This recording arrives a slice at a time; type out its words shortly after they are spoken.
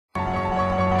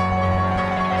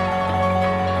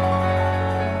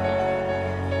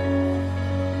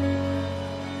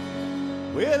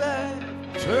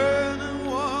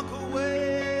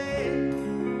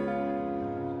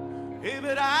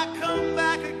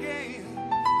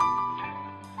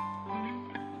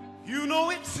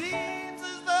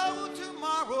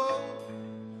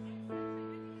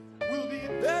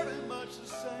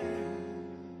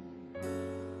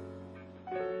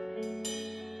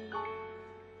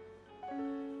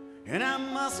and I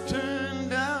must turn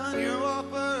down your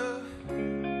offer.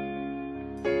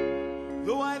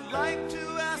 Though I'd like to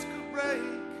ask a break,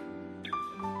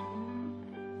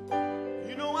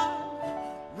 you know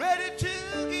I'm ready to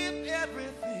give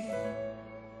everything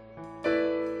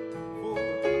for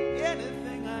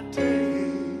anything I take.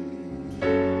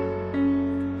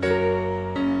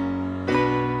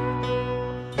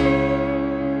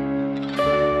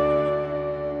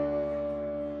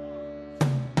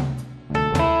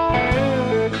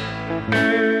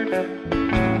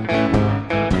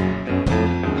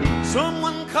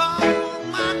 Someone called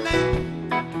my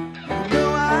name, you know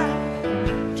I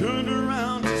turned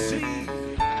around to see.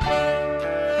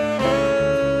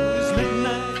 It's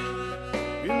midnight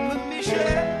in the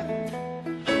mission,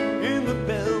 and the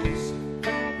bells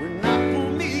were not for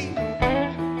me.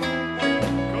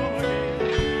 Come again.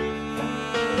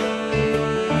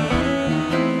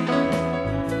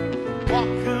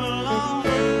 Walking along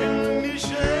in the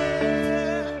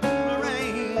mission, the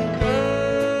rain.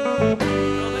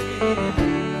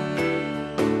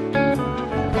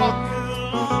 Walking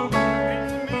along in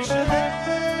the mission,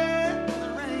 the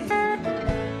rain.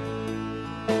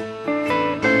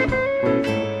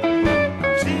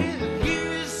 10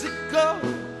 years ago,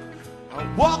 I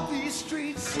walked these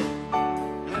streets.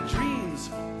 My dreams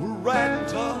were riding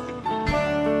tall.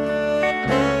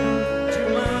 To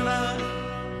mine I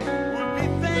would be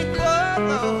thankful,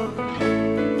 Lord.